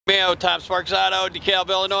Mayo, Tom Sparks Auto, Dekalb,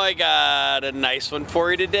 Illinois. Got a nice one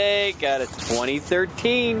for you today. Got a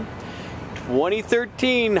 2013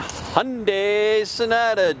 Hyundai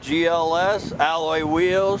Sonata GLS, alloy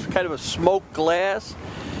wheels, kind of a smoked glass.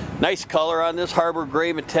 Nice color on this, Harbor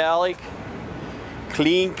Gray Metallic.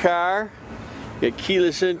 Clean car. Got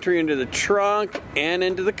keyless entry into the trunk and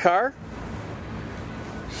into the car.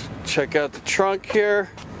 Check out the trunk here.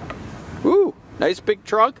 Ooh, nice big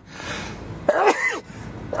trunk.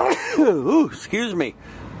 Ooh, excuse me.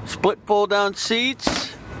 Split fold down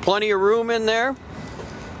seats, plenty of room in there.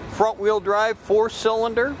 Front wheel drive,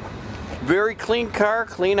 4-cylinder. Very clean car,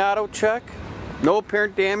 clean auto check. No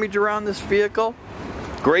apparent damage around this vehicle.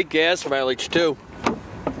 Great gas mileage too.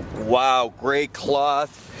 Wow, gray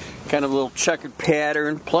cloth. Kind of a little checkered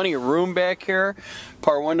pattern. Plenty of room back here.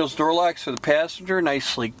 Power windows, door locks for the passenger. Nice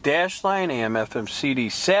sleek dash line. AM, FM, CD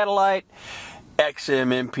satellite.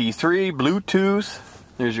 XM, MP3, Bluetooth.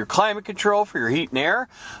 There's your climate control for your heat and air.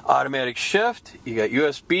 Automatic shift. You got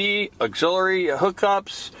USB, auxiliary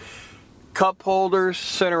hookups, cup holders,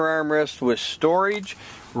 center armrest with storage.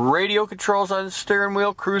 Radio controls on the steering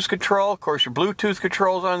wheel, cruise control. Of course, your Bluetooth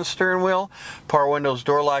controls on the steering wheel. Power windows,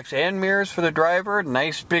 door locks, and mirrors for the driver.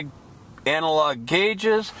 Nice big analog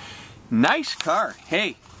gauges. Nice car.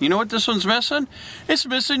 Hey, you know what this one's missing? It's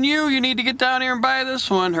missing you. You need to get down here and buy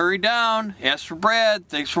this one. Hurry down. Ask for Brad.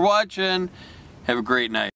 Thanks for watching. Have a great night.